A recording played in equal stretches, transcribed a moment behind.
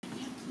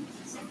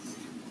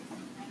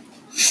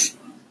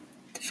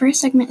first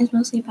segment is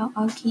mostly about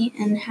Augie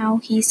and how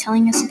he's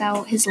telling us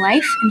about his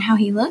life and how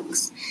he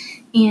looks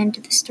and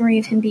the story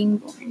of him being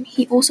born.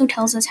 He also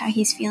tells us how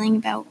he's feeling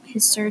about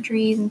his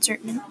surgeries and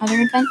certain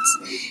other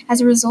events. As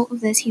a result of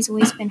this, he's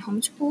always been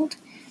homeschooled.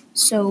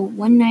 So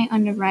one night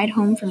on the ride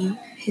home from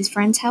his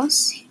friend's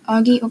house,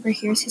 Augie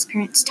overhears his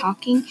parents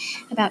talking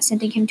about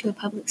sending him to a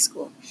public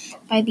school.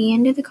 By the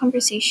end of the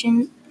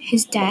conversation,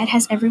 his dad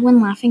has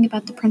everyone laughing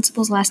about the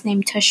principal's last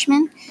name,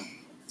 Tushman,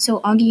 so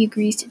Augie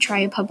agrees to try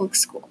a public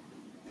school.